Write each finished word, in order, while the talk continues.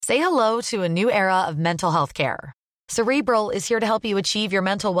Say hello to a new era of mental health care. Cerebral is here to help you achieve your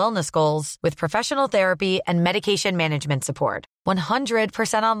mental wellness goals with professional therapy and medication management support.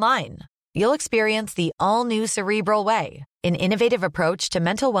 100% online. You'll experience the all-new Cerebral Way, an innovative approach to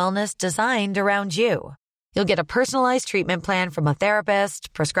mental wellness designed around you. You'll get a personalized treatment plan from a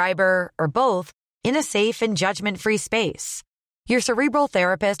therapist, prescriber, or both in a safe and judgment-free space. Your Cerebral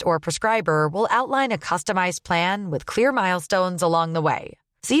therapist or prescriber will outline a customized plan with clear milestones along the way,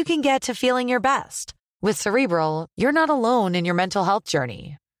 so you can get to feeling your best. With Cerebral, you're not alone in your mental health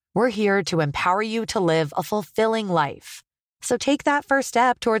journey. We're here to empower you to live a fulfilling life. So take that first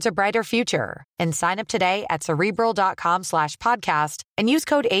step towards a brighter future and sign up today at Cerebral.com/podcast and use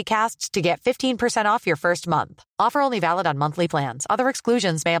code ACAST to get 15% off your first month. Offer only valid on monthly plans. Other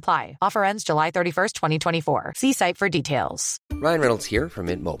exclusions may apply. Offer ends July 31st, 2024. See site for details. Ryan Reynolds here from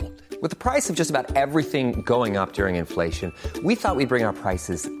Mint Mobile. With the price of just about everything going up during inflation, we thought we'd bring our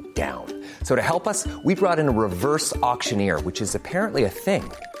prices down. So to help us, we brought in a reverse auctioneer, which is apparently a thing.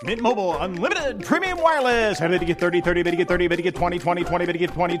 Mint Mobile Unlimited Premium Wireless. How to get 30, 30, bit to get 30, bit to get 20, 20, 20, bit to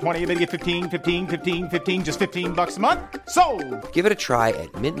get 20, 20, bit to get 15, 15, 15, 15, just $15 a month? Sold! Give it a try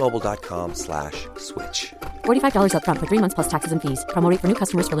at mintmobile.com/switch. $45 up front for 3 months plus taxes and fees. Promo rate for new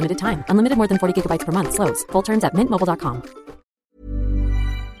customers for limited time. Unlimited more than 40 gigabytes per month. Slows full terms at mintmobile.com.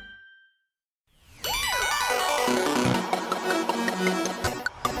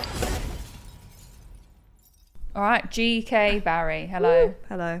 All right, GK Barry, hello. Woo,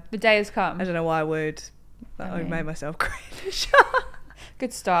 hello. The day has come. I don't know why I would, but I made myself cringe.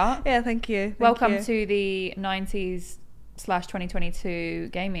 Good start. Yeah, thank you. Welcome to the 90s/2022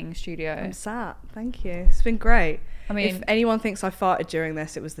 gaming studio. I'm sat. Thank you. It's been great. I mean, if anyone thinks I farted during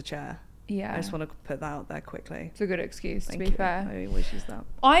this, it was the chair. Yeah. I just want to put that out there quickly. It's a good excuse, Thank to be you. fair. I always use that.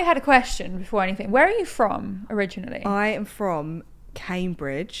 I had a question before anything. Where are you from originally? I am from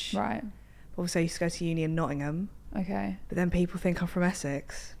Cambridge. Right. Obviously, I used to go to uni in Nottingham. Okay. But then people think I'm from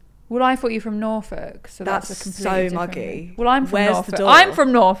Essex. Well, I thought you were from Norfolk, so that's a completely so muggy. Thing. Well, I'm from Where's Norfolk. the door? I'm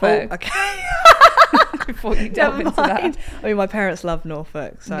from Norfolk. Oh, okay. Before you delve into that. I mean, my parents love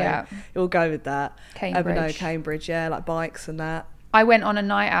Norfolk, so Yeah. you'll go with that. Cambridge. But no, Cambridge, yeah, like bikes and that. I went on a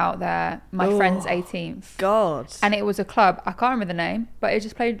night out there, my friend's 18th. God. And it was a club. I can't remember the name, but it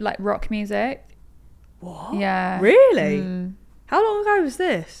just played like rock music. What? Yeah. Really? How long ago was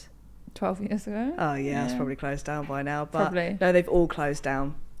this? 12 years ago. Oh, yeah, it's probably closed down by now. But Probably. no, they've all closed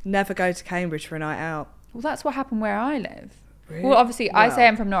down. Never go to Cambridge for a night out. Well, that's what happened where I live. Really? Well, obviously, I Wow. say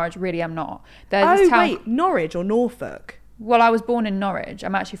I'm from Norwich. Really, I'm not. There's this town. Wait, Norwich or Norfolk? Well, I was born in Norwich.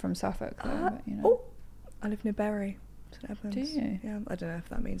 I'm actually from Suffolk, though. But, you know. Oh, I live near Bury. St Edmunds. Do you? Yeah, I don't know if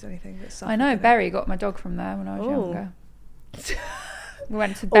that means anything. But I know. Suffolk, Berry got my dog from there when I was Oh. younger. We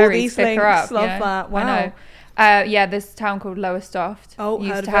went to All Berry these to pick her links, up. love you know? that. Wow. I know. Yeah, there's a town called Lowestoft. Oh,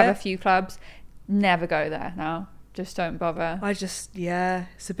 used heard to of have it. a few clubs. Never go there now. Just don't bother. yeah,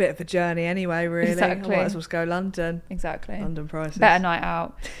 it's a bit of a journey anyway, really. Exactly. I might as well go London. Exactly. London prices. Better night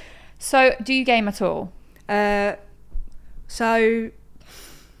out. So, do you game at all? So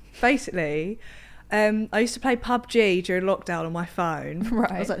basically, I used to play PUBG during lockdown on my phone.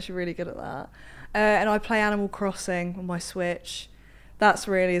 Right. I was actually really good at that. And I play Animal Crossing on my Switch. That's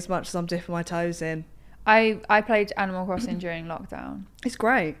really as much as I'm dipping my toes in. I played Animal Crossing during lockdown. It's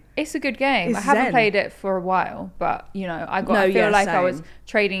great. It's a good game. It's I haven't zen. played it for a while, but you know, I feel like I was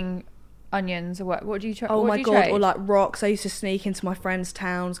trading onions or what do you trade? Oh my god, or like rocks. I used to sneak into my friends'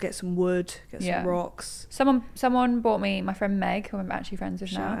 towns, get some wood, get some rocks. Someone bought me, my friend Meg, who I'm actually friends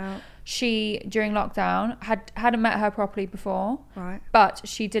with Shout now. out. She, during lockdown, hadn't met her properly before. Right. But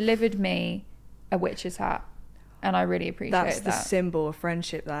she delivered me a witch's hat. And I really appreciate that. That's the symbol of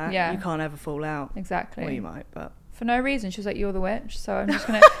friendship there. Yeah. You can't ever fall out. Exactly. Well, you might, but... For no reason. She was like, you're the witch. So I'm just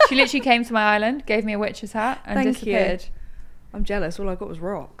going to... She literally came to my island, gave me a witch's hat and Thank disappeared. you. I'm jealous. All I got was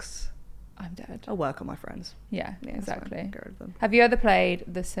rocks. I'm dead. I'll work on my friends. Yeah, Yeah, exactly. get rid of them. Have you ever played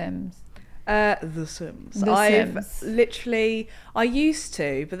The Sims? The Sims. The I've Sims. literally... I used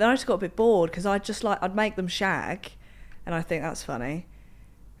to, but then I just got a bit bored because I'd make them shag and I think that's funny.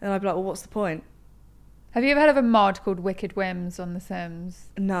 And I'd be like, well, what's the point? Have you ever heard of a mod called Wicked Whims on The Sims?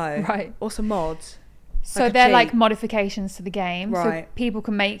 No. Right. What's a mod? So Like a they're cheat? like modifications to the game. Right. So people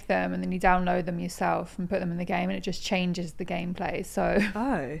can make them and then you download them yourself and put them in the game and it just changes the gameplay. So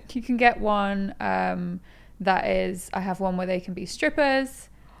Oh. you can get one that is, I have one where they can be strippers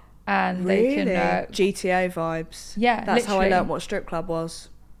and Really? they can... GTA vibes. Yeah, That's how I literally. learnt what strip club was.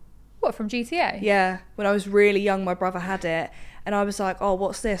 What, from GTA? Yeah. When I was really young, my brother had it. And I was like, oh,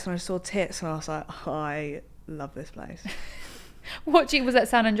 what's this? And I saw tits and I was like, oh, I love this place. Was that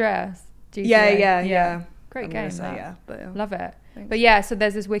San Andreas? GTA? Yeah. Great I'm game. gonna say That. yeah, but yeah. Love it. But yeah, so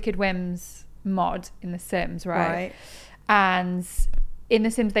there's this Wicked Whims mod in The Sims, right? And in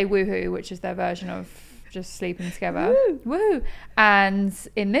The Sims they woohoo, which is their version of just sleeping together. Woo! And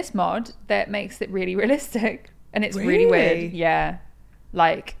in this mod, that makes it really realistic, and it's really weird. Yeah,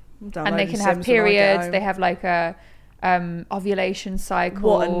 like, and they can have periods. They have like a ovulation cycle.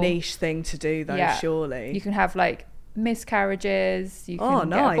 What a niche thing to do, though. Yeah. Surely you can have like miscarriages. You can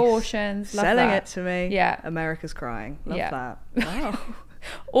get abortions. Love Selling that. it to me. Yeah, America's crying. Love that. Wow.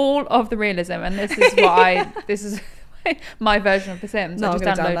 All of the realism, and this is what this is my version of The Sims. I just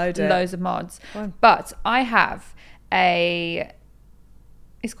download loads of mods. Fine. But I have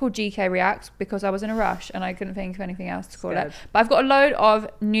it's called GK React because I was in a rush and I couldn't think of anything else to call it. But I've got a load of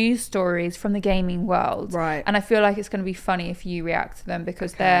news stories from the gaming world. Right. And I feel like it's going to be funny if you react to them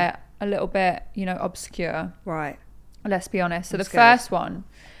because they're a little bit, obscure. Right. Let's be honest. So the first one,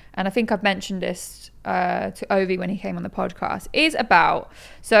 and I think I've mentioned this to Ovi when he came on the podcast, is about,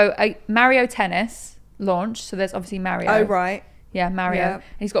 Mario Tennis launched. So there's obviously Mario. Oh, right. Yeah, Mario. Yeah. And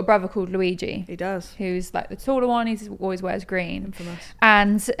he's got a brother called Luigi. He does. Who's like the taller one. He always wears green. Infamous.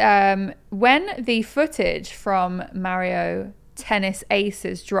 And when the footage from Mario Tennis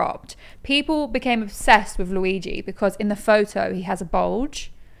Aces dropped, people became obsessed with Luigi because in the photo he has a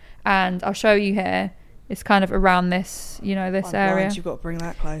bulge. And I'll show you here. It's kind of around this, this area. You've got to bring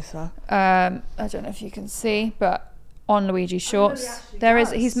that closer. I don't know if you can see, but on Luigi's shorts,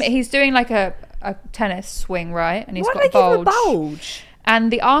 he's doing like a tennis swing, right? And he's got a bulge. Why did they give him a bulge?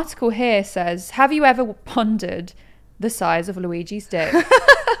 And the article here says, have you ever pondered the size of Luigi's dick?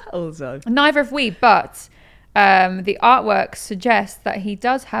 Also. Neither have we, but the artwork suggests that he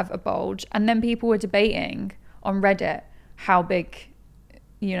does have a bulge. And then people were debating on Reddit how big,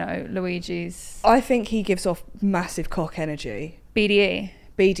 Luigi's... I think he gives off massive cock energy.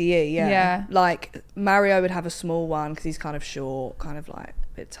 BDE, yeah. Like, Mario would have a small one because he's kind of short, kind of like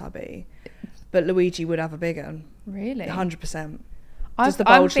a bit tubby. But Luigi would have a big one. Really? 100%.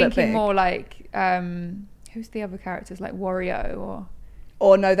 I'm thinking more like, who's the other characters? Like Wario or...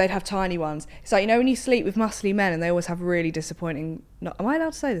 Or no, they'd have tiny ones. It's like, when you sleep with muscly men and they always have really disappointing... No, am I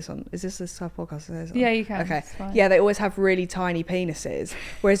allowed to say this on? Is this type of podcast? Yeah, you can. Okay. Yeah, they always have really tiny penises.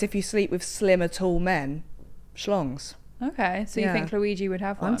 Whereas if you sleep with slimmer, tall men, schlongs. Okay, so you think Luigi would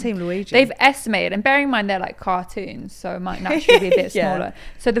have one? I'm Team Luigi. They've estimated, and bearing in mind they're like cartoons, so it might naturally be a bit smaller.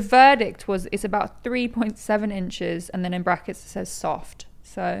 So the verdict was it's about 3.7 inches, and then in brackets it says soft.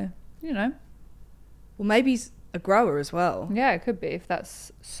 So, Well, maybe he's a grower as well. Yeah, it could be if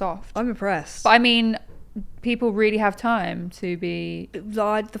that's soft. I'm impressed. But I mean, people really have time to be...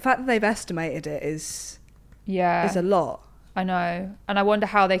 Like, the fact that they've estimated it is a lot. I know. And I wonder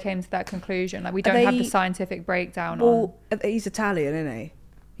how they came to that conclusion. Like, we don't have the scientific breakdown on... He's Italian, isn't he?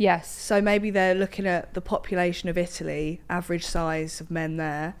 Yes. So maybe they're looking at the population of Italy, average size of men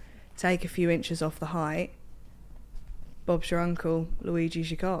there, take a few inches off the height. Bob's your uncle,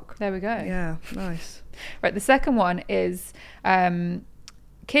 Luigi's your cock. There we go. Yeah, nice. Right, the second one is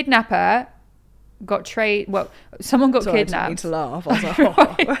kidnapper got someone got kidnapped. I didn't need to laugh. I was like,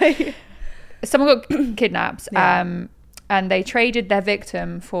 right. Someone got kidnapped. Yeah. And they traded their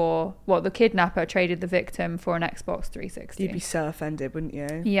victim the kidnapper traded the victim for an Xbox 360. You'd be so offended, wouldn't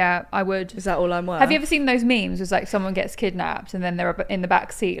you? Yeah, I would. Is that all I'm worth? Have you ever seen those memes? It's like someone gets kidnapped and then they're in the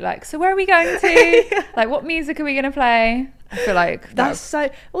back seat, like, so where are we going to? Like, what music are we going to play? I feel like that's so...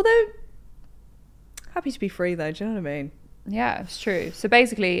 Although, happy to be free though, do you know what I mean? Yeah, it's true. So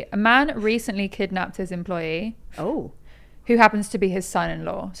basically, a man recently kidnapped his employee. Oh. Who happens to be his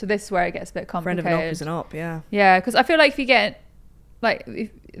son-in-law. So this is where it gets a bit complicated. Friend of an op is an op, yeah. Yeah, because I feel like if you get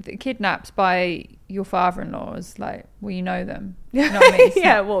kidnapped by your father-in-laws, like, well, you know them. You know what I mean?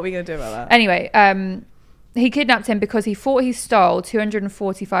 Yeah, what are we going to do about that? Anyway, he kidnapped him because he thought he stole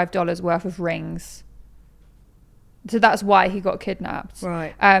 $245 worth of rings. So that's why he got kidnapped.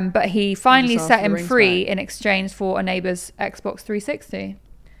 Right. But he finally set him free in exchange for a neighbour's Xbox 360.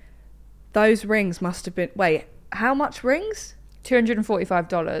 Those rings must have been... Wait... How much rings?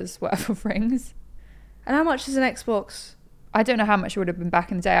 $245 worth of rings. And how much is an Xbox? I don't know how much it would have been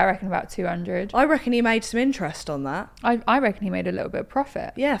back in the day. I reckon about 200. I reckon he made some interest on that. I reckon he made a little bit of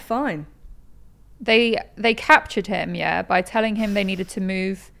profit. Yeah, fine. They captured him, by telling him they needed to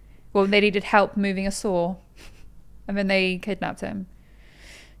move. Well, they needed help moving a saw. And then they kidnapped him.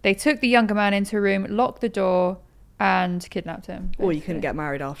 They took the younger man into a room, locked the door, and kidnapped him. Basically. Or you couldn't get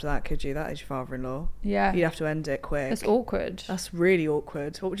married after that, could you? That is your father-in-law. Yeah. You'd have to end it quick. That's awkward. That's really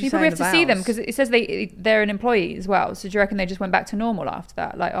awkward. What would you say? You probably have to see them because it says they're an employee as well. So do you reckon they just went back to normal after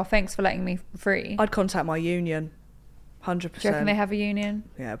that? Like, oh, thanks for letting me free. I'd contact my union. 100%. Do you reckon they have a union?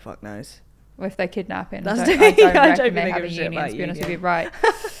 Yeah, fuck knows. if they're kidnapping. That's I the don't thing. I reckon don't they think have a give a shit union, about to be honest with you. union. Right.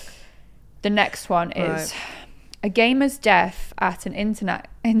 The next one is Right. a gamer's death at an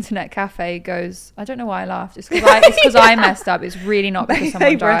internet cafe goes. I don't know why I laughed. It's because I messed up. It's really not because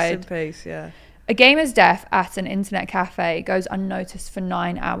someone Rest in died. peace, yeah. A gamer's death at an internet cafe goes unnoticed for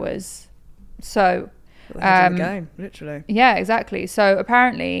 9 hours. So, They had in the game, literally. yeah, exactly. So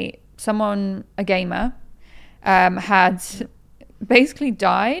apparently, a gamer, had basically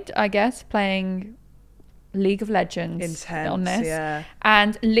died, I guess, playing League of Legends Intense, on this, yeah.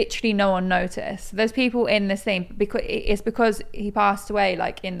 and literally no one noticed. There's people in this thing because he passed away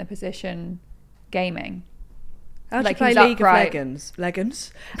like in the position gaming. How do Like, you he's play League upright. of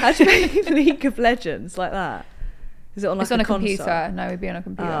Legends? How do you play League of Legends like that? Is it on like It's on a console? computer. No, it'd be on a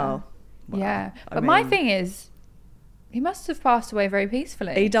computer. Oh, well, yeah. I But my mean- thing is, he must have passed away very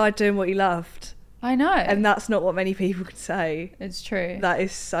peacefully. He died doing what he loved. I know. And that's not what many people could say. It's true. That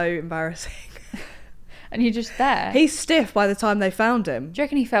is so embarrassing. And you're just there. He's stiff by the time they found him. Do you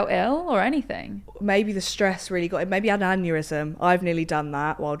reckon he felt ill or anything? Maybe the stress really got him. Maybe he had an aneurysm. I've nearly done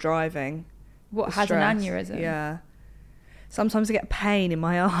that while driving. What, The has stress. an aneurysm? Yeah. Sometimes I get pain in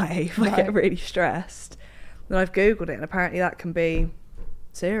my eye if I Right. get really stressed. Then I've Googled it and apparently that can be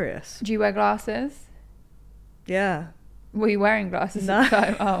serious. Do you wear glasses? Yeah. Were you wearing glasses No. at the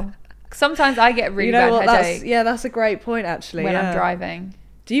time? Oh. Sometimes I get really You know what? bad headache That's a great point actually. when I'm yeah. driving.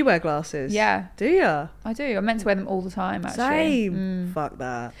 Do you wear glasses? Yeah. Do you? I do. I'm meant to wear them all the time, actually. Same. Fuck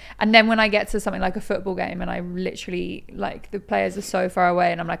that. And then when I get to something like a football game and I literally, like, the players are so far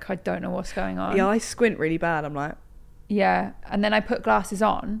away and I'm like, I don't know what's going on. Yeah, I squint really bad. I'm like, Yeah. And then I put glasses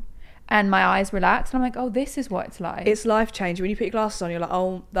on and my eyes relax and I'm like, oh, this is what it's like. it's life changing. When you put your glasses on, you're like,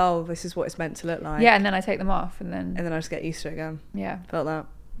 oh, this is what it's meant to look like. Yeah, and then I take them off and then, And then I just get used to it again. yeah, Felt that.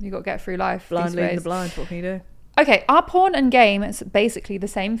 you got to get through life. Blind these leading ways. the blind. What can you do? Okay, are porn and games basically the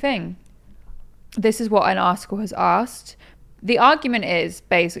same thing? This is what an article has asked. The argument is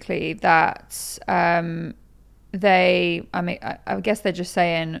basically that I guess they're just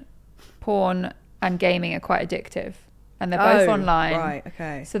saying porn and gaming are quite addictive and they're both online. Right,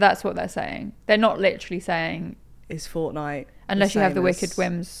 okay. So that's what they're saying. They're not literally saying, Is Fortnite unless you have the same Wicked as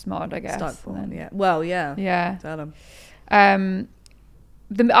Whims mod, I guess. Stunt porn? and then- Yeah. Well, yeah. Yeah. Tell them.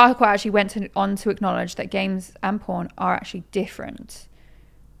 The article actually went on to acknowledge that games and porn are actually different,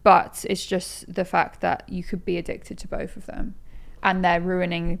 but it's just the fact that you could be addicted to both of them and they're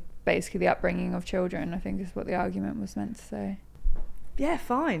ruining basically the upbringing of children, I think is what the argument was meant to say. Yeah,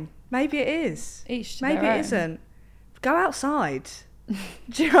 fine. Maybe it is. Each to Maybe their it own. isn't. Go outside.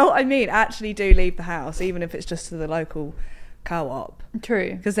 Do you know what I mean? Actually do leave the house, even if it's just to the local co-op,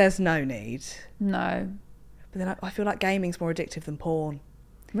 True. because there's no need. No. But then I feel like gaming's more addictive than porn.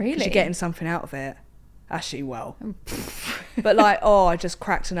 Really? Because you're getting something out of it. Actually, well. But like, oh, I just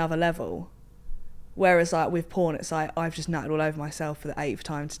cracked another level. Whereas like with porn, it's like, I've just nutted all over myself for the 8th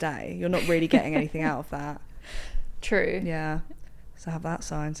time today. You're not really getting anything out of that. True. Yeah. So have that,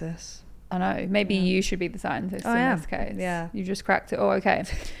 scientists. I know. Maybe you should be the scientist I in am. this case. Yeah. You just cracked it. Oh, okay.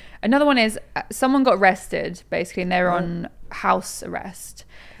 Another one is someone got arrested, basically, and they were on house arrest.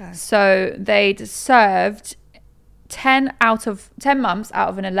 Okay. So they'd served 10 months out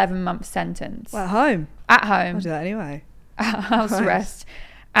of an 11-month sentence. Well, at home. At home. I'll do that anyway. House Nice. arrest.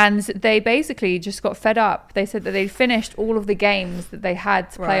 And they basically just got fed up. They said that they'd finished all of the games that they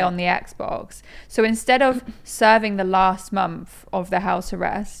had to play Right. on the Xbox. So instead of serving the last month of their house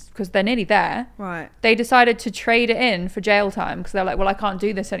arrest, because they're nearly there, Right. they decided to trade it in for jail time because they're like, well, I can't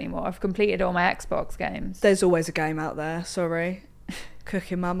do this anymore. I've completed all my Xbox games. There's always a game out there. Sorry.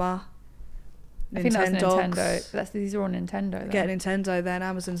 Cooking Mama. I think that's Nintendogs. Nintendo. These are all Nintendo. Though. Get Nintendo then.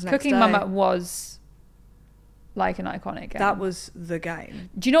 Amazon's next Cooking day. Mama was like an iconic game. That was the game.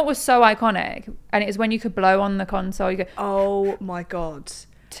 Do you know what was so iconic? And it was when you could blow on the console. You go Oh my god.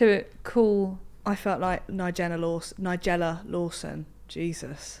 to cool. I felt like Nigella Lawson.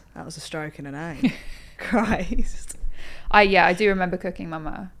 Jesus. That was a stroke in a name. Christ. I do remember Cooking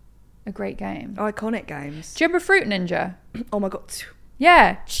Mama. A great game. Iconic games. Do Do you remember Fruit Ninja? Oh my god.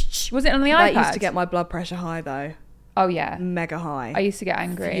 Yeah. Was it on the iPad? That used to get my blood pressure high though. Oh yeah. Mega high. I used to get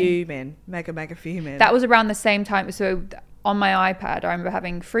angry. Fuming. Mega fuming. That was around the same time. So on my iPad, I remember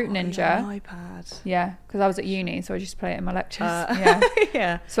having Fruit Ninja. Yeah, iPad. Yeah, because I was at uni, so I used to play it in my lectures. Yeah.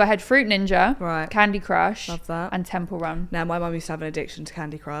 Yeah. So I had Fruit Ninja, Right. Candy Crush, Love that. and Temple Run. Now my mum used to have an addiction to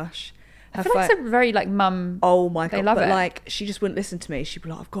Candy Crush. I feel like it's a very like mum. Oh my They god! love But it. like, she just wouldn't listen to me. She'd be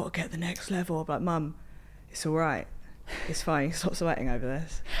like, "I've got to get the next level." I'm like, "Mum, it's all right. It's fine. Stop sweating over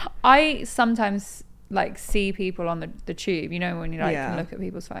this." I sometimes like see people on the tube. You know when you like Yeah. can look at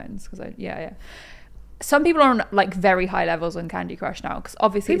people's phones because Some people are on like very high levels on Candy Crush now because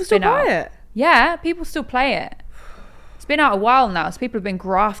obviously People it's been still buy out. it. Yeah, people still play it. It's been out a while now, so people have been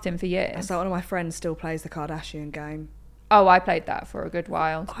grafting for years. So one of my friends still plays the Kardashian game. Oh, I played that for a good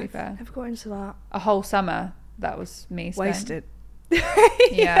while, to be fair. I've never got into that. A whole summer, that was me spent. Wasted.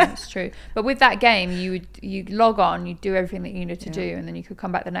 Yeah, it's true. But with that game, you log on, you do everything that you needed to do, and then you could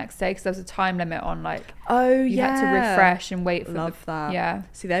come back the next day because there was a time limit on you had to refresh and wait for that. Yeah.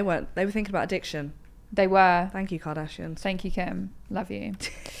 See, they were thinking about addiction. They were. Thank you, Kardashians. Thank you, Kim. Love you.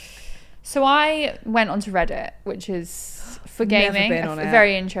 So I went onto Reddit, which is for gaming a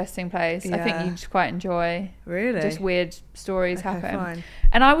very interesting place. I think you'd quite enjoy. Really? Just weird stories happen. Fine.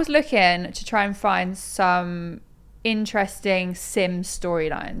 And I was looking to try and find some interesting Sims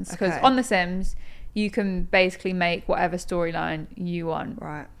storylines, because on The Sims you can basically make whatever storyline you want.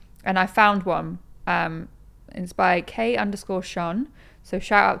 Right. And I found one. It's by K_Sean. So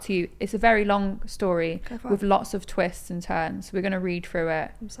shout out to you. It's a very long story with lots of twists and turns. We're going to read through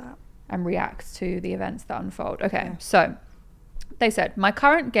it and react to the events that unfold. Okay, so they said, my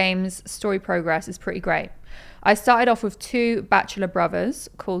current game's story progress is pretty great. I started off with 2 bachelor brothers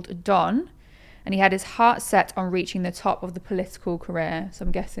called Don, and he had his heart set on reaching the top of the political career. So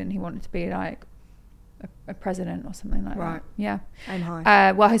I'm guessing he wanted to be like a president or something like that. Yeah. Aim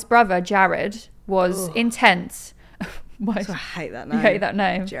high. While his brother Jared was intense. I hate that name. You hate that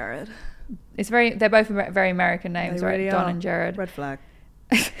name? Jared. They're both very American names, really right? Don are. and Jared. Red flag.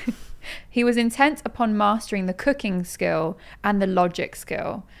 He was intent upon mastering the cooking skill and the logic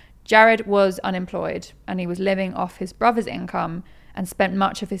skill. Jared was unemployed and he was living off his brother's income and spent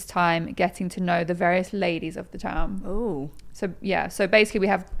much of his time getting to know the various ladies of the town. Oh. So basically we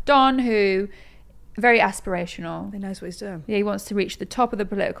have Don, who very aspirational. He knows what he's doing. Yeah, he wants to reach the top of the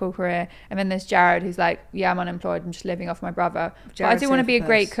political career. And then there's Jared, who's like, yeah, I'm unemployed, I'm just living off my brother. But I do want to be a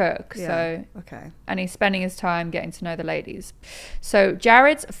great cook. So okay. And he's spending his time getting to know the ladies. So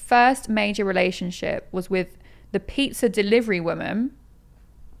Jared's first major relationship was with the pizza delivery woman,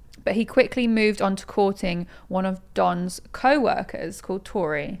 but he quickly moved on to courting one of Don's co-workers called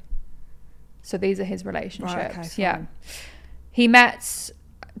Tori. So these are his relationships. Right, okay, yeah. He met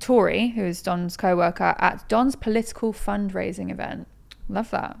Tori, who is Don's co-worker, at Don's political fundraising event.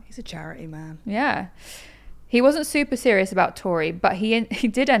 Love that. He's a charity man. Yeah. He wasn't super serious about Tori, but he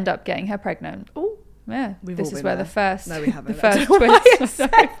did end up getting her pregnant. Oh. Yeah. This This is where the first... No, we haven't. The first twist.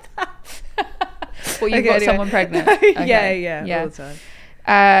 Well, you got someone pregnant. Okay. Yeah. All the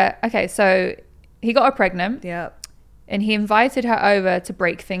time. Okay, so he got her pregnant. Yeah. And he invited her over to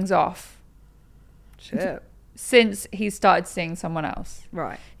break things off. Shit. Since he started seeing someone else.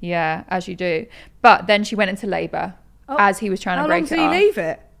 Right. Yeah, as you do. But then she went into labour as he was trying to break it off. How long did he leave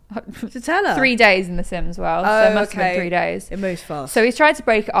it? To tell her? 3 days in The Sims world. So it must have been 3 days. It moves fast. So he's tried to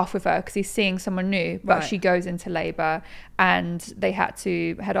break it off with her because he's seeing someone new, but Right. she goes into labour and they had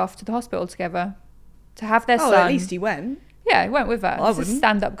to head off to the hospital together to have their son. at least he went. Yeah, he went with her. I He's a wouldn't.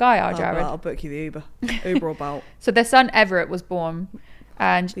 stand-up guy, our Jared. I'll book you the Uber. Uber or Bolt. So their son Everett was born,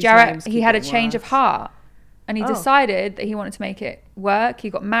 and These Jared, names he keep had a getting change of worse. heart, and he Oh. decided that he wanted to make it work. He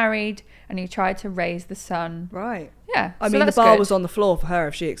got married, and he tried to raise the son. Right. Yeah, I so mean, the that's bar good. was on the floor for her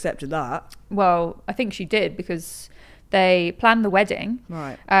if she accepted that. Well, I think she did because they planned the wedding.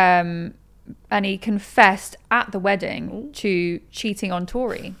 Right. And he confessed at the wedding to cheating on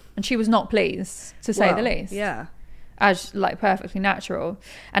Tori, and she was not pleased, to say the least. Yeah. As like perfectly natural.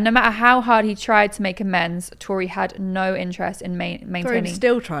 And no matter how hard he tried to make amends, Tori had no interest in maintaining. Tori's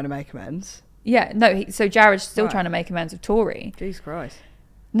still trying to make amends. Yeah, no. So Jared's still Right. trying to make amends with Tori. Jesus Christ.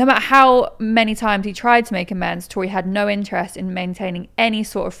 No matter how many times he tried to make amends, Tori had no interest in maintaining any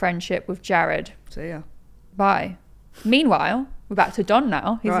sort of friendship with Jared. See ya. Bye. Meanwhile, we're back to Don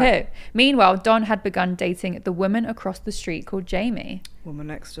now. He's Right. here. Meanwhile, Don had begun dating the woman across the street called Jamie. Woman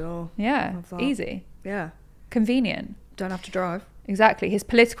next door. Yeah, Love that. easy. Yeah. Convenient. Don't have to drive. Exactly. His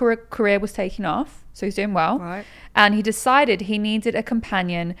political career was taking off, so he's doing well. Right. And he decided he needed a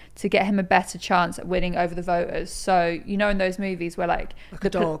companion to get him a better chance at winning over the voters. So, you know, in those movies where like a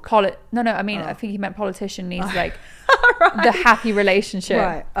dog. I think he meant politician needs like the happy relationship.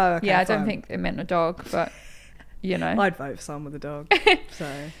 Right. Oh, okay. Yeah, I don't fine. think it meant a dog, but you know. I'd vote for someone with a dog.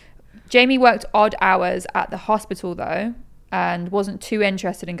 So. Jamie worked odd hours at the hospital though, and wasn't too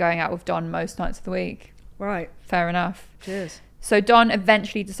interested in going out with Don most nights of the week. Right. Fair enough. Cheers. So Don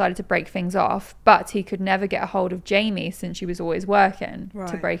eventually decided to break things off, but he could never get a hold of Jamie since she was always working to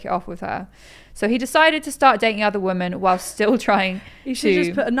Right. break it off with her. So he decided to start dating other women while still trying You should to...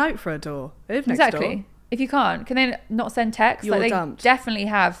 just put a note for a door. They live next Exactly. door. If you can't, can they not send texts? You're Like, they dumped. definitely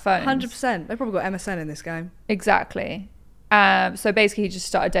have phones. 100%. They've probably got MSN in this game. Exactly. So basically he just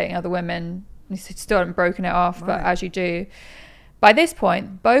started dating other women. He still hadn't broken it off, but Right. as you do. By this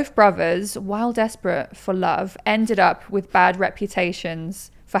point, both brothers, while desperate for love, ended up with bad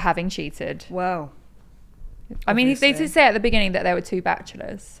reputations for having cheated. Wow. I mean, Obviously. they did say at the beginning that there were 2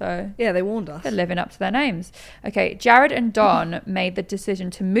 bachelors, so Yeah, they warned us. they're living up to their names. Okay, Jared and Don made the decision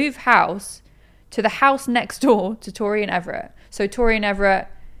to move house to the house next door to Tori and Everett. So Tori and Everett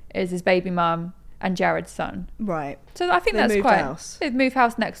is his baby mum and Jared's son. Right. So I think They that's moved quite... house. They've moved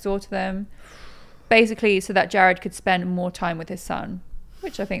house next door to them, basically so that Jared could spend more time with his son,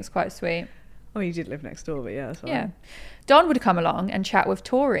 which I think is quite sweet. Oh, you did live next door, but yeah, that's fine. Yeah. Don would come along and chat with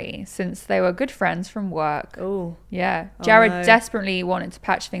Tori since they were good friends from work. Oh. Yeah. Jared no. desperately wanted to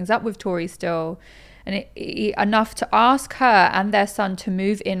patch things up with Tori still, and enough to ask her and their son to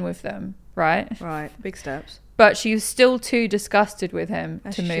move in with them, right? Right. Big steps. But she was still too disgusted with him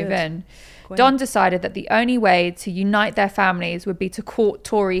As to she move should. in. Queen. Don decided that the only way to unite their families would be to court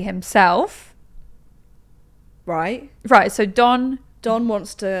Tori himself. Right. Right, so Don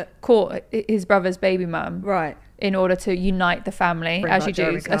Wants to... court his brother's baby mum Right. in order to unite the family, Bring as back you do.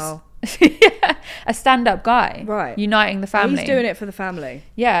 Jeremy Kyle. A stand-up guy. Right. Uniting the family. He's doing it for the family.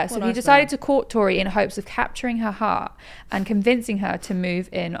 Yeah, so What a he nice decided man. to court Tori in hopes of capturing her heart and convincing her to move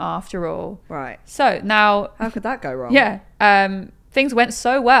in after all. Right. So now, How could that go wrong? yeah, things went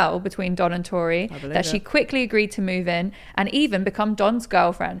so well between Don and Tori I believe that she it. quickly agreed to move in and even become Don's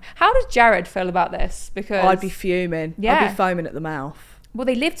girlfriend. How does Jared feel about this? Because I'd be fuming. I'd Yeah. be foaming at the mouth. well,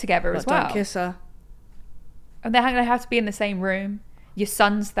 they live together as Like, well, don't kiss her. and they have to be in the same room. Your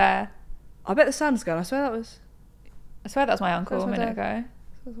son's there. I bet the sun's gone. I swear that was... I swear that was my uncle That's a my minute dad.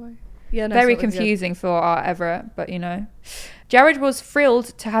 ago. Yeah, no, Very it's not really good. confusing for our Everett, but you know. Jared was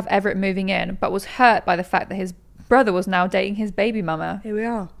thrilled to have Everett moving in, but was hurt by the fact that his brother was now dating his baby mama. Here we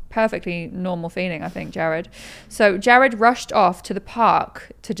are. Perfectly normal feeling, I think, Jared. So Jared rushed off to the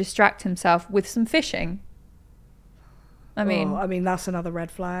park to distract himself with some fishing. I mean, that's another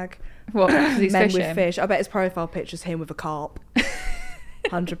red flag. what? 'Cause he's Men fishing. with fish. I bet his profile picture's him with a carp.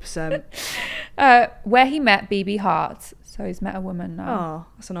 100%. Where he met BB Hart. So he's met a woman now. Oh,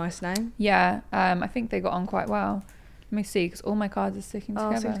 that's a nice name. Yeah, I think they got on quite well. Let me see, because all my cards are sticking Oh,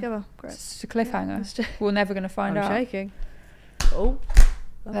 together. sing together. Great. It's a cliffhanger. it's just- We're never going to find I'm out. shaking. Oh.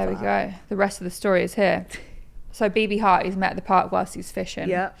 love There we that. go. The rest of the story is here. So BB Hart is met at the park whilst he's fishing.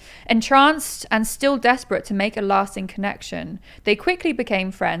 Yeah. Entranced and still desperate to make a lasting connection, they quickly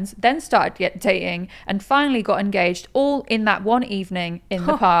became friends, then started dating, and finally got engaged all in that one evening in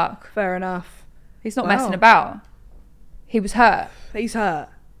the park. Fair enough. He's not Wow. messing about. He was hurt. He's hurt.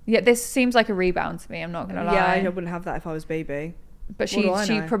 Yeah, this seems like a rebound to me, I'm not going to Yeah, lie. I wouldn't have that if I was BB. But What do I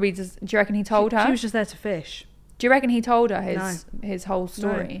she know? probably does. Do you reckon he told her? She was just there to fish. Do you reckon he told her his whole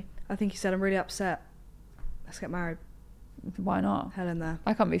story? No. I think he said, I'm really upset. Let's get married. Why not? Hell in there.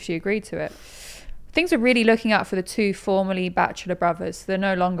 I can't believe she agreed to it. Things are really looking up for the 2 formerly bachelor brothers. They're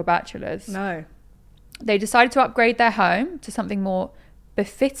no longer bachelors. No. They decided to upgrade their home to something more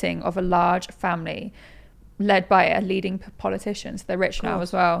befitting of a large family led by a leading politician. So they're rich now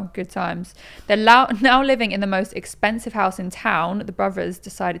as well. Good times. They're now living in the most expensive house in town. The brothers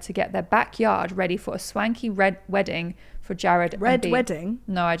decided to get their backyard ready for a swanky red wedding for Jared and Red Bea. wedding?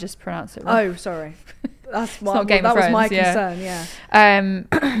 No, I just pronounced it wrong. Oh, sorry. That's not Game of that was my Thrones, yeah. concern,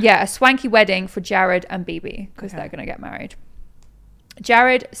 yeah. Yeah, a swanky wedding for Jared and BB because Okay. they're going to get married.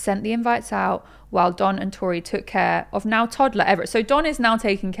 Jared sent the invites out while Don and Tori took care of now toddler Everett. So Don is now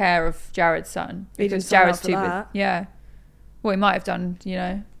taking care of Jared's son He didn't because sign Jared's up for too that. Yeah. Well, he might have done, you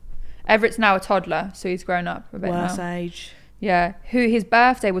know. Everett's now a toddler, so he's grown up a bit Worst now. age. Yeah, who his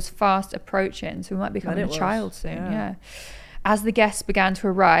birthday was fast approaching, so he might be becoming it a was, child soon. yeah. Yeah. As the guests began to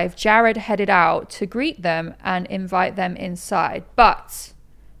arrive, Jared headed out to greet them and invite them inside. But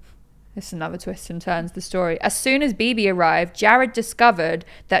this is another twist and turns to the story. As soon as BB arrived, Jared discovered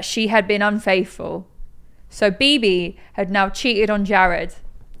that she had been unfaithful. So BB had now cheated on Jared.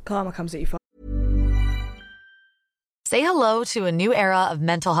 Karma comes at you. Say hello to a new era of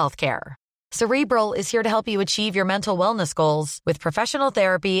mental health care. Cerebral is here to help you achieve your mental wellness goals with professional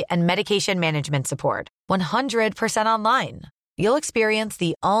therapy and medication management support. 100% online. You'll experience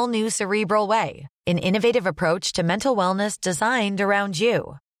the all-new Cerebral Way, an innovative approach to mental wellness designed around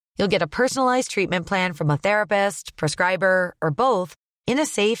you. You'll get a personalized treatment plan from a therapist, prescriber, or both in a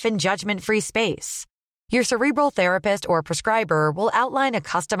safe and judgment-free space. Your Cerebral therapist or prescriber will outline a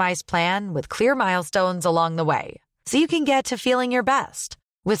customized plan with clear milestones along the way, so you can get to feeling your best.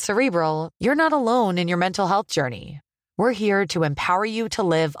 With Cerebral, you're not alone in your mental health journey. We're here to empower you to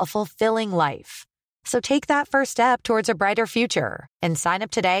live a fulfilling life. So take that first step towards a brighter future and sign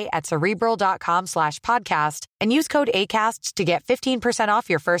up today at Cerebral.com/podcast and use code ACAST to get 15% off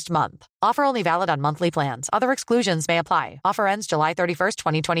your first month. Offer only valid on monthly plans. Other exclusions may apply. Offer ends July 31st,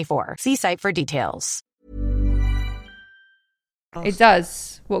 2024. See site for details. It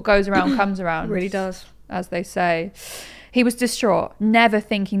does. What goes around comes around. It really does. As they say. He was distraught, never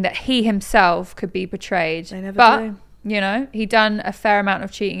thinking that he himself could be betrayed. They never but, do. you know, he'd done a fair amount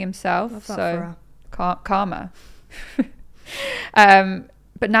of cheating himself. Love that so for her. Karma.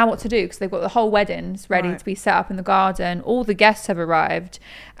 But now what to do? Because they've got the whole weddings ready to be set up in the garden. All the guests have arrived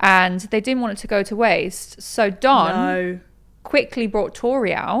and they didn't want it to go to waste. So Don quickly brought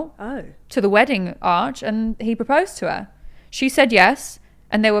Tori out to the wedding arch and he proposed to her. She said yes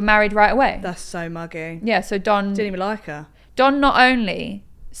and they were married right away. That's so muggy. Yeah, so Don... Didn't even like her. Don not only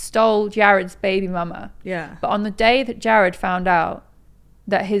stole Jared's baby mama, but on the day that Jared found out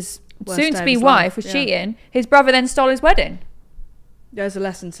that his soon-to-be wife was cheating, his brother then stole his wedding. There's a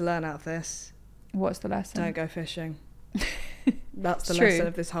lesson to learn out of this. What's the lesson? Don't go fishing. That's the lesson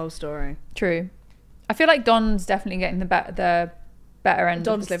of this whole story. True. I feel like Don's definitely getting the better end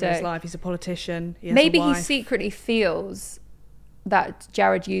Don's of the living stick. his life. He's a politician. He has Maybe a he wife. secretly feels that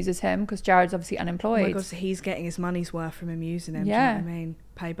Jared uses him because Jared's obviously unemployed. Oh my God, so he's getting his money's worth from him using him. Yeah. Do you know what I mean?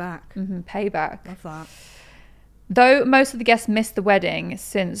 Payback. Payback. Love that. Though most of the guests missed the wedding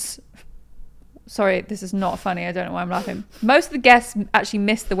since... Sorry, this is not funny. I don't know why I'm laughing. Most of the guests actually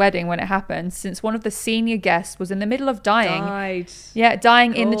missed the wedding when it happened since one of the senior guests was in the middle of dying. Died. Yeah,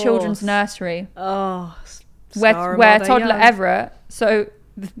 dying in the children's nursery. Oh, where toddler Everett... So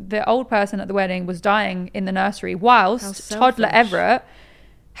the old person at the wedding was dying in the nursery whilst toddler Everett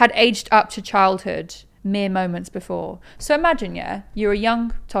had aged up to childhood mere moments before. So imagine, you're a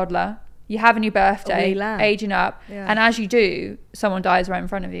young toddler, you're having your birthday, aging up, and as you do, someone dies right in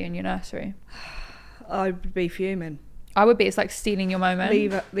front of you in your nursery. I'd be fuming. I would be. It's like stealing your moment.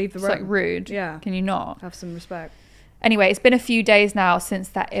 Leave the room. It's like rude. Yeah. Can you not? Have some respect. Anyway, it's been a few days now since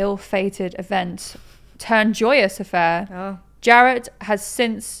that ill-fated event turned joyous affair. Oh. Jared has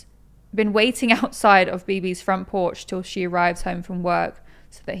since been waiting outside of BB's front porch till she arrives home from work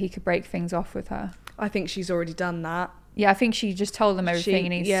so that he could break things off with her. I think she's already done that. Yeah, I think she just told him everything he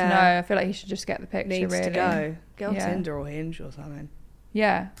needs to know. I feel like he should just get the picture, needs really. to go. Get on Tinder or Hinge or something.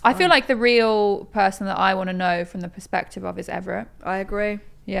 Yeah. I feel like the real person that I want to know from the perspective of is Everett. I agree.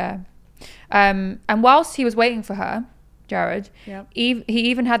 Yeah. And whilst he was waiting for her, Jared, he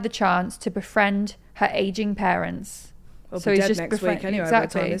even had the chance to befriend her aging parents. Well, so he's just next week anyway, by the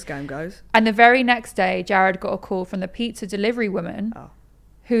time this game goes. And the very next day, Jared got a call from the pizza delivery woman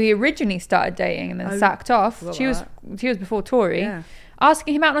who he originally started dating and then sacked off. She was before Tori,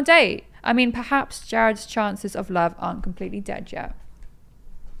 asking him out on a date. I mean, perhaps Jared's chances of love aren't completely dead yet.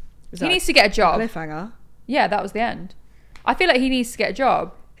 He needs to get a job. Cliffhanger? Yeah, that was the end. I feel like he needs to get a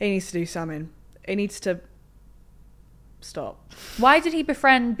job. He needs to do something. He needs to stop. Why did he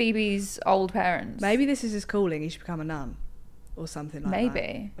befriend BB's old parents? Maybe this is his calling. He should become a nun or something like that.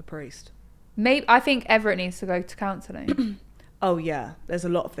 Maybe. A priest. Maybe. I think Everett needs to go to counselling. Oh, yeah. There's a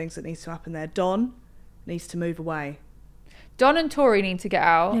lot of things that needs to happen there. Don needs to move away. Don and Tori need to get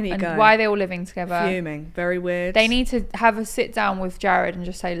out. And why are they all living together? Fuming. Very weird. They need to have a sit down with Jared and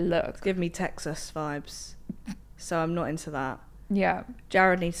just say, look. Give me Texas vibes. So I'm not into that. Yeah.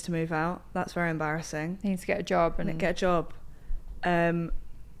 Jared needs to move out. That's very embarrassing. He needs to get a job. Get a job. Yeah.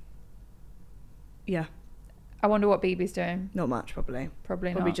 I wonder what BB's doing. Not much, probably.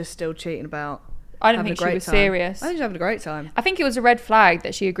 Probably just still cheating about. I don't think she was serious. I think she's having a great time. I think it was a red flag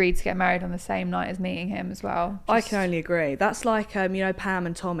that she agreed to get married on the same night as meeting him as well. I can only agree. That's like, Pam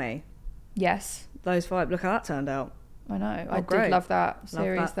and Tommy. Yes. Those vibes. Look how that turned out. I know. I did love that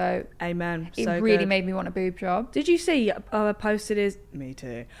series, though. Amen. It really made me want a boob job. Did you see? Posted his. Me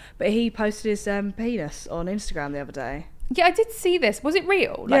too. But he posted his penis on Instagram the other day. Yeah, I did see this. Was it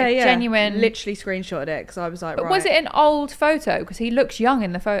real? Like, genuine. Literally screenshotted it because I was like, but was it an old photo? Because he looks young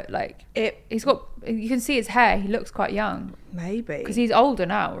in the photo. Like he's got. You can see his hair. He looks quite young. Maybe because he's older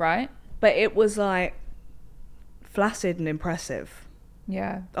now, right? But it was like flaccid and impressive.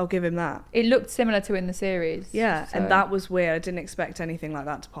 Yeah, I'll give him that. It looked similar to in the series. Yeah, so. And that was weird. I didn't expect anything like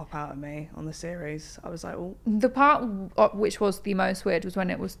that to pop out of me on the series. I was like, oh. The part which was the most weird was when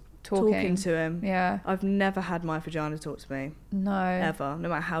it was talking to him. Yeah. I've never had my vagina talk to me. No. Ever. No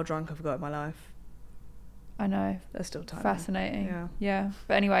matter how drunk I've got in my life. I know. They're still tiny. Fascinating. Yeah.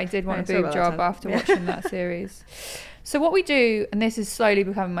 But anyway, I did want a boob job after watching that series. So what we do, and this is slowly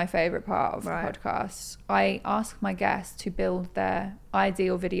becoming my favourite part of the podcast, I ask my guests to build their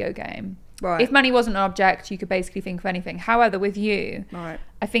ideal video game. Right. If money wasn't an object, you could basically think of anything. However, with you, Right.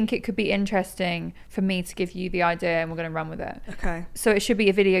 I think it could be interesting for me to give you the idea and we're going to run with it. Okay. So it should be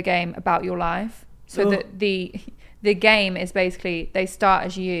a video game about your life. So that the game is basically they start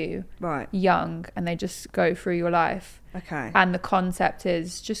as you, Right. young, and they just go through your life. Okay. And the concept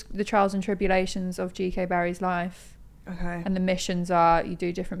is just the trials and tribulations of GK Barry's life. Okay. And the missions are, you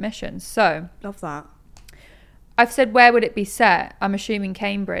do different missions. So Love that. I've said, where would it be set? I'm assuming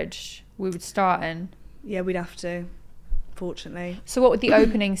Cambridge we would start in. Yeah, we'd have to, fortunately. So what would the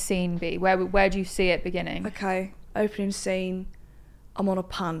opening scene be? Where do you see it beginning? Okay. Opening scene. I'm on a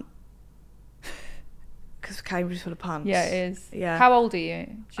punt. Because Cambridge is full of punts. Yeah, it is. Yeah. How old are you?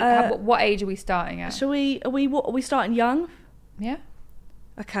 What age are we starting at? Are we starting young? Yeah.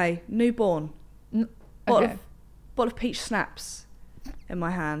 Okay. Newborn. Okay. Bottle of peach snaps in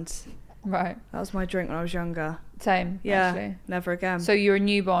my hand. Right. That was my drink when I was younger. Same. Yeah. Actually. Never again. So you're a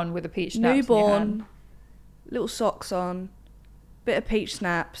newborn with a peach schnapps in your Newborn. hand. Little socks on. Bit of peach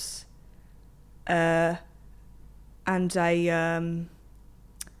snaps. And a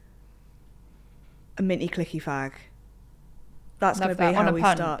minty clicky fag. That's going to be how we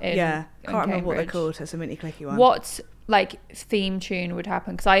start. Yeah. Can't remember what they're called. It's a minty clicky one. What theme tune would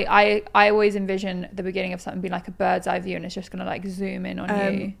happen? Because I always envision the beginning of something being like a bird's eye view and it's just going to zoom in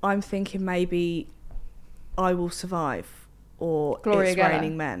on you. I'm thinking maybe I Will Survive or Gloria It's Gaynor.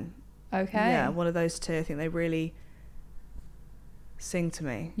 Raining Men. Okay. Yeah, one of those two. I think they really sing to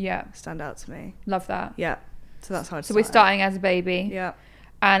me. Yeah. Stand out to me. Love that. Yeah. So that's how I'd So we're start it. starting as a baby. Yeah.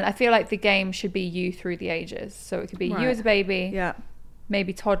 And I feel like the game should be you through the ages. So it could be you Right. as a baby, Yeah.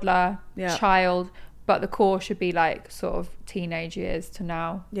 maybe toddler, Yeah. child, but the core should be sort of teenage years to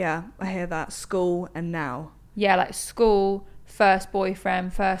now. Yeah. I hear that. School and now. Yeah, like school, first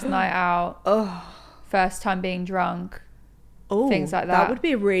boyfriend, first night out, first time being drunk, Oh, things like that. That would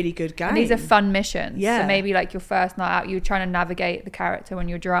be a really good game. And these are fun missions. Yeah. So maybe your first night out, you're trying to navigate the character when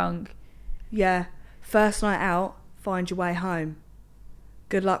you're drunk. Yeah. First night out, find your way home.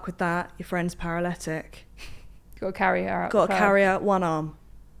 Good luck with that. Your friend's paralytic. Got to carry her out. Got the to club. carry her one arm.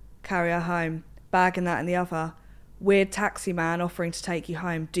 Carry her home. Bag and that in the other. Weird taxi man offering to take you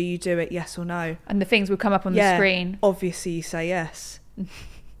home. Do you do it, yes or no? And the things will come up on the screen. Obviously you say yes.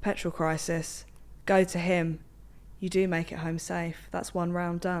 Petrol crisis. Go to him. You do make it home safe. That's one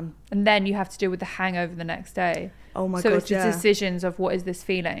round done. And then you have to deal with the hangover the next day. Oh my so God, it's the decisions of what is this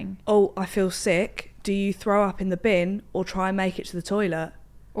feeling? Oh, I feel sick. Do you throw up in the bin or try and make it to the toilet?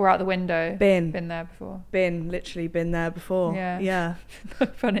 Or out the window. Bin. Been there before. Literally been there before. Yeah. Yeah. No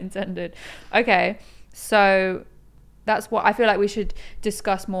pun intended. Okay, so that's what I feel like we should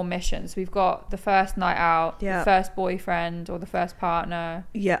discuss more missions. We've got the first night out, Yeah. the first boyfriend or the first partner.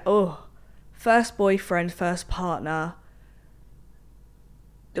 Yeah. Oh, first boyfriend, first partner.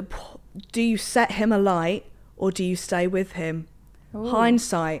 Do you set him alight or do you stay with him? Ooh.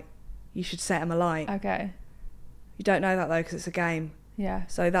 Hindsight, you should set him alight. Okay. You don't know that though because it's a game. Yeah.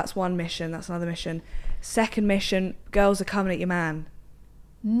 So that's one mission. That's another mission. Second mission, girls are coming at your man.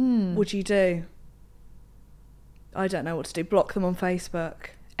 What do you do? I don't know what to do. Block them on Facebook.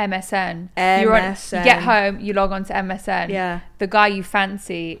 MSN. MSN. You get home, you log on to MSN. Yeah. The guy you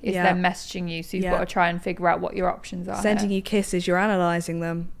fancy is Yeah. then messaging you, so you've Yeah. got to try and figure out what your options are. Sending here. you kisses, you're analysing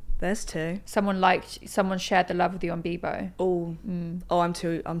them. There's two. Someone shared the love with you on Bebo. Oh, I'm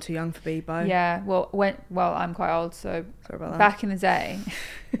too young for Bebo. Yeah, well, I'm quite old, so Sorry about that. back in the day,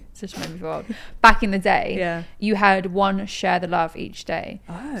 just made me feel old. Back in the day, Yeah. you had one share the love each day.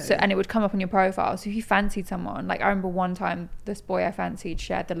 Oh. So, and it would come up on your profile. So if you fancied someone, I remember one time this boy I fancied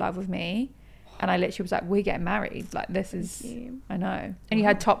shared the love with me, and I literally was like, "We're getting married. This is." I know. And you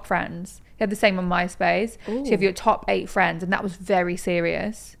had top friends. You had the same on MySpace. So you have your top 8 friends, and that was very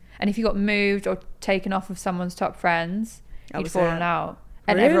serious. And if you got moved or taken off of someone's top friends, you'd was fallen it. out.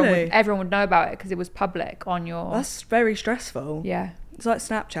 And Really? everyone would know about it because it was public on your... That's very stressful. Yeah. It's like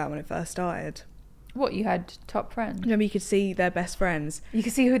Snapchat when it first started. What, you had top friends? Remember, you could see their best friends. You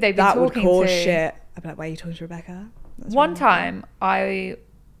could see who they've been That would talking cause to. shit. I'd be like, why are you talking to Rebecca? That's One really time,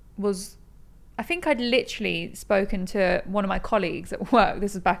 I think I'd literally spoken to one of my colleagues at work,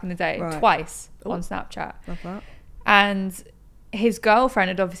 this was back in the day, Right. twice on Snapchat. Love that. And his girlfriend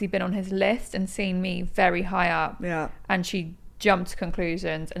had obviously been on his list and seen me very high up. Yeah. And she jumped to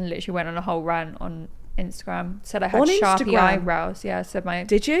conclusions and literally went on a whole rant on Instagram. Said I had On Sharpie Instagram? eyebrows. Yeah, said my...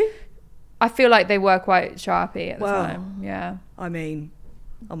 Did you? I feel like they were quite Sharpie at the Wow. time. Yeah. I mean,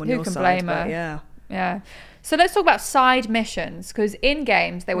 I'm on Who your can side, blame but her? yeah. Yeah. So let's talk about side missions, because in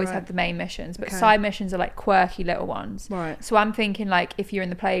games they always Right. have the main missions, but Okay. side missions are quirky little ones. Right. So I'm thinking if you're in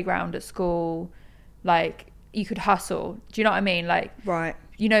the playground at school, you could hustle. Do you know what I mean? Right.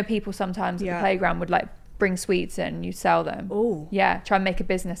 you know, people sometimes at the playground would like bring sweets in, you sell them. Oh. Yeah, try and make a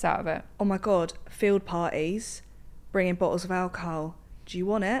business out of it. Oh my God, field parties, bringing bottles of alcohol. Do you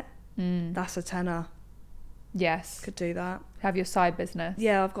want it? That's a tenner. Yes. Could do that. Have your side business.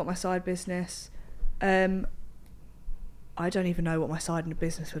 Yeah, I've got my side business. I don't even know what my side in the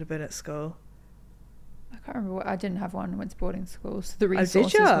business would have been at school. I can't remember. I didn't have one. I went to boarding school, so the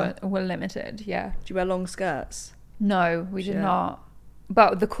resources were limited. Yeah. Do you wear long skirts? No, we did not.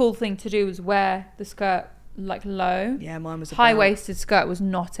 But the cool thing to do was wear the skirt like low. Yeah, mine was high-waisted skirt was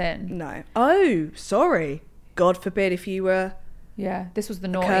not in. No. Oh, sorry. God forbid if you were. Yeah, this was the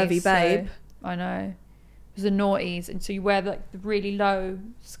noughties. Curvy babe. So, I know. It was the noughties, and so you wear like the really low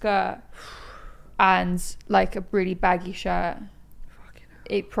skirt and like a really baggy shirt.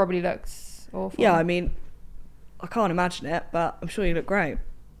 It probably looks awful. Yeah, I mean, I can't imagine it, but I'm sure you look great.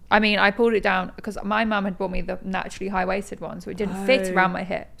 I mean, I pulled it down because my mum had bought me the naturally high-waisted one, so it didn't fit around my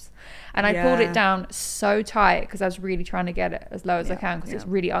hips. And I pulled it down so tight because I was really trying to get it as low as I can because it's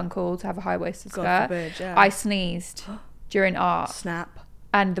really uncool to have a high-waisted skirt. God forbid, yeah. I sneezed during art. Snap.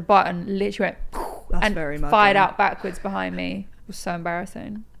 And the button literally went and very fired out backwards behind me. It was so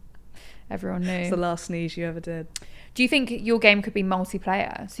embarrassing. Everyone knew. It's the last sneeze you ever did. Do you think your game could be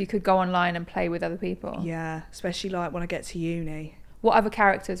multiplayer? So you could go online and play with other people? Yeah, especially like when I get to uni. What other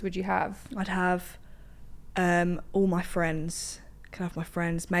characters would you have? I'd have all my friends. Can have my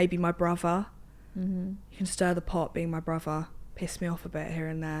friends, maybe my brother. You can stir the pot being my brother. Piss me off a bit here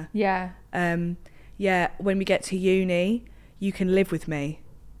and there. Yeah. Yeah, when we get to uni, you can live with me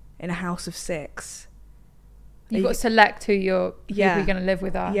in a house of 6. You've got to select who you're going to live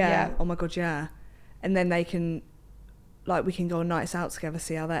with. Yeah. Oh my God, yeah. And then they can, like, we can go on nights out together,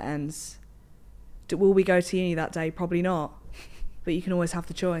 see how that ends. Will we go to uni that day? Probably not. But you can always have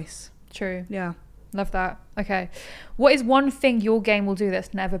the choice. True. Yeah. Love that. Okay. What is one thing your game will do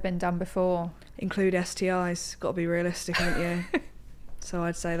that's never been done before? Include STIs. Got to be realistic, haven't you? So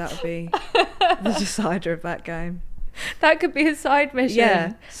I'd say that would be the decider of that game. That could be a side mission.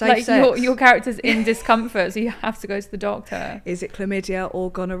 Yeah. Like your character's in discomfort, so you have to go to the doctor. Is it chlamydia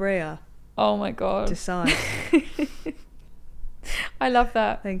or gonorrhea? Oh my God. Decide. I love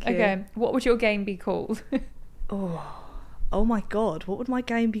that. Thank you. Okay. What would your game be called? Oh my God. What would my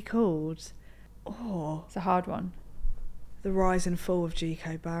game be called? Oh. It's a hard one. The Rise and Fall of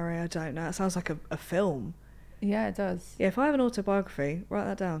G.K. Barry. I don't know. It sounds like a film. Yeah, it does. Yeah, if I have an autobiography, write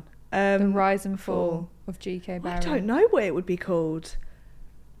that down. The Rise and Fall of G.K. Barry. I don't know what it would be called.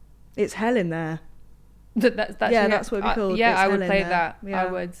 It's hell in there. That's what it'd be called. Yeah, It's I would hell in play there. that. Yeah. I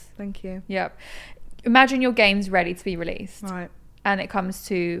would. Thank you. Yep. Imagine your game's ready to be released. Right. And it comes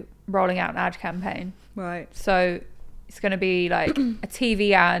to rolling out an ad campaign. Right. So it's going to be like a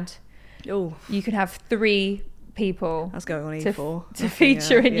TV ad. Oh. You can have 3 people. That's going on E4. To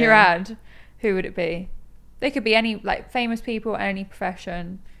feature in your ad. Who would it be? They could be any like famous people, any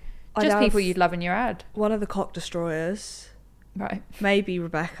profession. Just people you'd love in your ad. One of the cock destroyers. Right. Maybe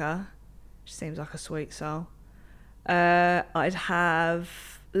Rebecca. She seems like a sweet soul. I'd have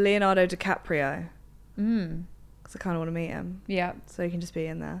Leonardo DiCaprio. Because I kind of want to meet him. Yeah. So he can just be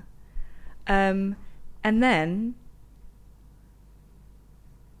in there. And then...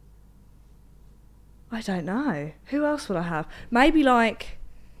 I don't know. Who else would I have? Maybe like...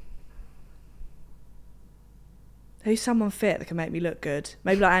 Who's someone fit that can make me look good?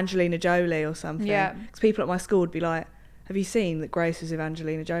 Maybe like Angelina Jolie or something. Yeah. Because people at my school would be like, have you seen that Grace was with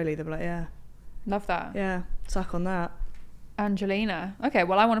Angelina Jolie? They'd be like, yeah. Love that. Yeah, suck on that. Angelina. Okay,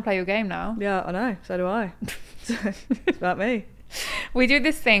 well, I want to play your game now. Yeah, I know. So do I. It's about me. We do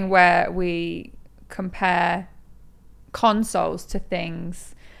this thing where we compare consoles to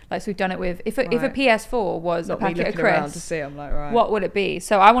things. Like, so we've done it with... If a PS4 was Not a packet me of looking around to crisps, see, I'm like, right. what would it be?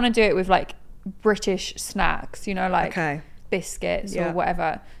 So I want to do it with, like, British snacks, you know, like biscuits or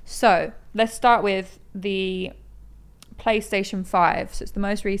whatever. So let's start with the PlayStation 5. So it's the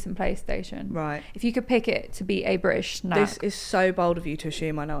most recent PlayStation. Right. If you could pick it to be a British snack. This is so bold of you to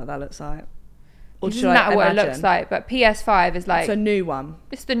assume I know what that looks like. Or it doesn't matter what it looks like, but PS5 is like... It's a new one.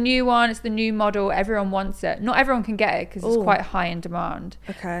 It's the new one. It's the new model. Everyone wants it. Not everyone can get it because it's quite high in demand.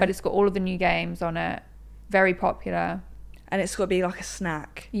 Okay. But it's got all of the new games on it. Very popular. And it's got to be like a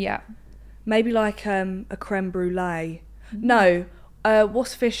snack. Yeah. Maybe like a creme brulee. No.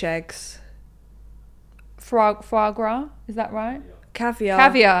 What's fish eggs? Foie gras. Is that right?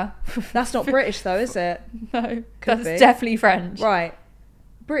 Caviar. That's not British though, is it? No. Could That's be. definitely French. Right.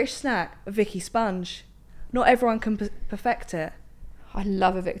 British snack, a Vicky sponge. Not everyone can perfect it. I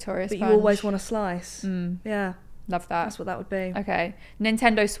love a Victoria But sponge. you always want a slice. Yeah. Love that. That's what that would be. Okay.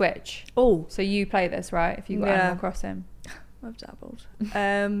 Nintendo Switch. Oh. So you play this, right? If you got Animal Crossing. I've dabbled.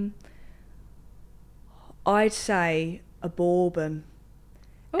 I'd say a bourbon.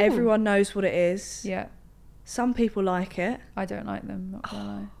 Ooh. Everyone knows what it is. Yeah. Some people like it. I don't like them, not gonna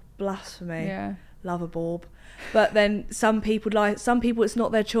lie. Blasphemy. Yeah. Love a Borb. But then some people it's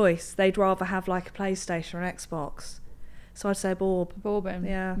not their choice. They'd rather have like a PlayStation or an Xbox. So I'd say Borb. Bourbon.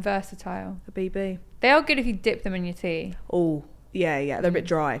 Yeah. Versatile. A BB. They are good if you dip them in your tea. Oh, yeah. They're a bit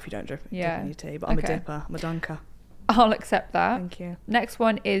dry if you don't dip in your tea. But I'm a Okay. dipper. I'm a dunker. I'll accept that. Thank you. Next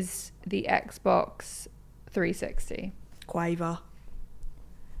one is the Xbox 360. Quaver.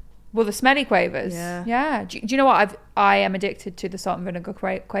 Well, the smelly quavers. Yeah. Yeah. Do you know what? I am addicted to the salt and vinegar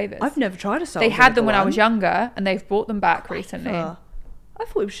quavers. I've never tried a salt. They and had them vinegar when I one. was younger, and they've brought them back recently. I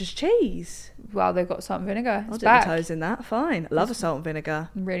thought it was just cheese. Well, they've got salt and vinegar. I'll It's dip my back. toes in that. Fine. I love a salt and vinegar.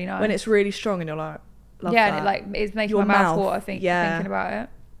 Really nice. When it's really strong and you're like, love yeah, that. and it's making Your my mouth mouth. water thinking Yeah. about it.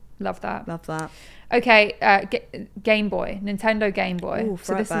 Love that. Love that. Okay, Game Boy, Nintendo Game Boy. Ooh,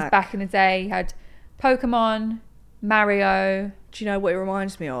 So this is throwback. back in the day. You had Pokemon, Mario. Do you know what it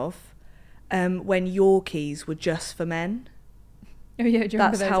reminds me of? When Yorkies were just for men. Oh yeah, do you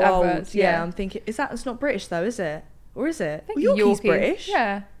remember That's those how adverts? old. Yeah, I'm thinking. It's not British though, is it? Or is it? I think Well, Yorkie's Yorkies. British.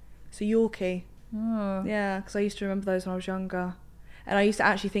 Yeah. So Yorkie. Oh. Yeah, because I used to remember those when I was younger, and I used to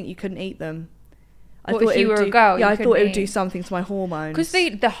actually think you couldn't eat them. I What, if you it would were a do- girl, Yeah, you I thought couldn't it would do eat? something to my hormones. Because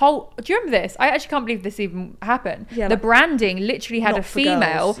the whole, do you remember this? I actually can't believe this even happened. Yeah, the like, branding literally had not a for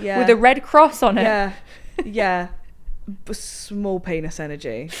female girls, yeah. with a red cross on it. Yeah, yeah. Small penis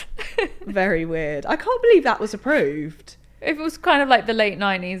energy. Very weird. I can't believe that was approved. If it was kind of like the late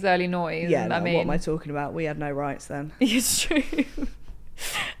 90s, early noughties. Yeah, no, I mean, what am I talking about? We had no rights then. it's true.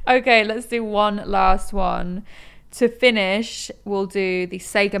 Okay, let's do one last one. To finish, we'll do the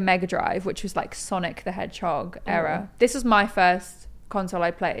Sega Mega Drive, which was like Sonic the Hedgehog era. This was my first console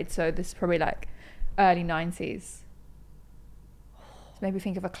I played, so this is probably like early 90s. So maybe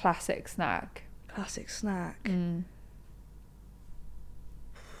think of a classic snack. Classic snack. Do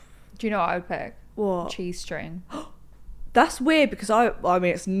you know what I would pick? What? Cheese string. That's weird because I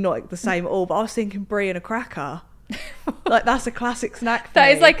mean, it's not the same at all, but I was thinking brie and a cracker. Like, that's a classic snack for That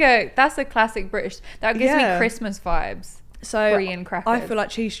me. is that's a classic British. That gives me Yeah. Christmas vibes. So brie and crackers. I feel like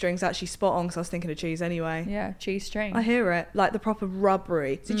cheese string's actually spot on because I was thinking of cheese anyway. Yeah, cheese string. I hear it. Like the proper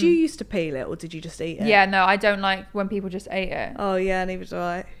rubbery. Did you used to peel it or did you just eat it? Yeah, no, I don't like when people just ate it. Oh yeah, neither do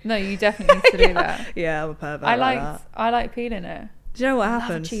I. No, you definitely need to do that. Yeah, I'm a pervert. I like like that. I like peeling it. Do you know what love a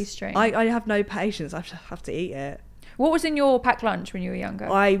happens? cheese string. I have no patience. I have to eat it. What was in your packed lunch when you were younger?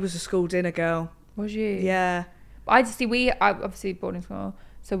 I was a school dinner girl. Was you? Yeah. I just see I obviously boarding school,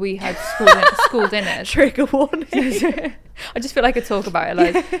 so we had school dinners. Trigger warning. I just feel like I could talk about it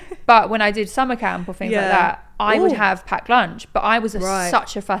loads. But when I did summer camp or things like Yeah. that, I would Ooh. have packed lunch. But I was Right.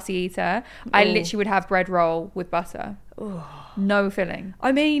 such a fussy eater. I Ooh. literally would have bread roll with butter. No filling.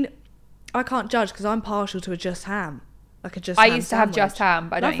 I mean, I can't judge because I'm partial to a just ham. Like a just I ham used to have just sandwich. ham,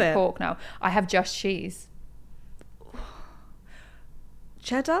 but I don't Love eat it. pork now. I have just cheese.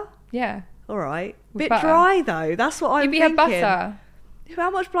 Cheddar? Yeah. All right. With Bit butter. dry though. That's what I'm Maybe thinking. have butter. How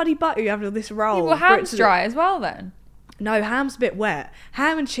much bloody butter are you having on this roll? Yeah, well, for it ham's to- dry as well then. No, ham's a bit wet.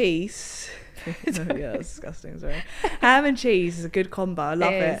 Ham and cheese. Yeah, that's disgusting. Sorry. Ham and cheese is a good combo. I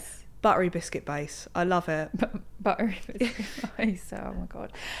love it. is. Buttery biscuit base. I love it. Buttery biscuit. Oh my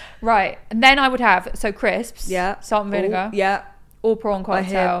god. Right. And then I would have crisps. Yeah. Salt and vinegar. Ooh, yeah. Or prawn I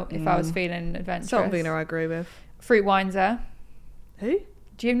hear- cocktail if I was feeling adventurous. Salt and vinegar I agree with. Fruit Windsor. Who?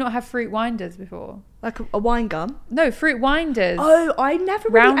 Do you not have fruit winders before? Like a wine gum? No, fruit winders. Oh, I never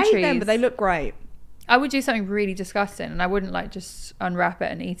really Round ate them, trees. but they look great. I would do something really disgusting and I wouldn't like just unwrap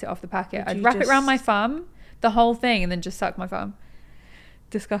it and eat it off the packet. Would I'd you wrap it around just- my thumb, the whole thing, and then just suck my thumb.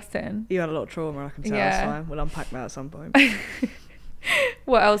 Disgusting. You had a lot of trauma, I can tell. Yeah. That's fine. We'll unpack that at some point.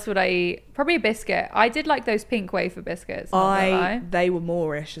 What else would I eat? Probably a biscuit. I did like those pink wafer biscuits. Not gonna lie. They were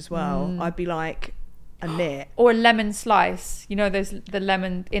Moorish as well. I'd be like a knit. Or a lemon slice. You know the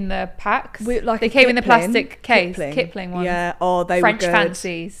lemon in the packs? Like they a came in the Kipling. plastic case. Kipling ones. Yeah. Oh, they French were good.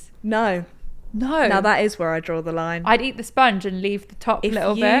 fancies. No. No. Now that is where I draw the line. I'd eat the sponge and leave the top If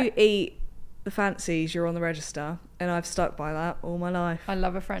little you bit. eat the fancies, you're on the register, and I've stuck by that all my life. I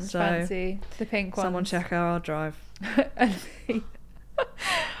love a French So, fancy. The pink one. Someone check our hard drive.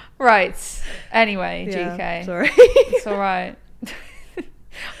 Right. Anyway, Yeah, GK. sorry. It's all right.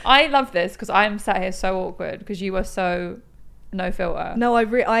 I love this because I'm sat here so awkward because you are so no filter. No,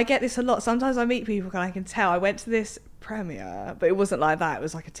 I get this a lot. Sometimes I meet people and I can tell. I went to this premiere, but it wasn't like that. It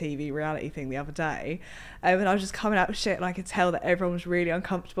was like a TV reality thing the other day. And I was just coming out with shit and I could tell that everyone was really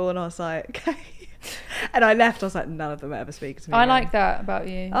uncomfortable and I was like, okay. And I left. I was like, none of them ever speak to me I again. like that about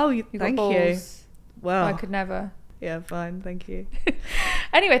you. Oh, You've got thank you. balls. Well, I could never. Yeah, fine. Thank you.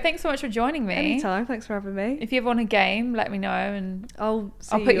 Anyway, thanks so much for joining me. Anytime. Thanks for having me. If you ever want a game, let me know, and I'll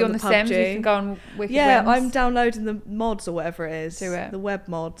put you on the Sims. You can go on Wicked Yeah, Whims. I'm downloading the mods or whatever it is. Do it. The web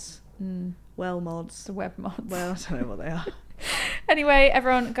mods. Well mods. The web mods. Well, I don't know what they are. Anyway,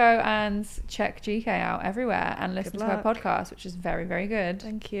 everyone go and check GK out everywhere and listen to her luck. podcast, which is very, very good.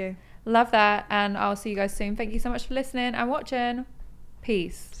 Thank you. Love that. And I'll see you guys soon. Thank you so much for listening and watching.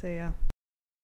 Peace. See ya.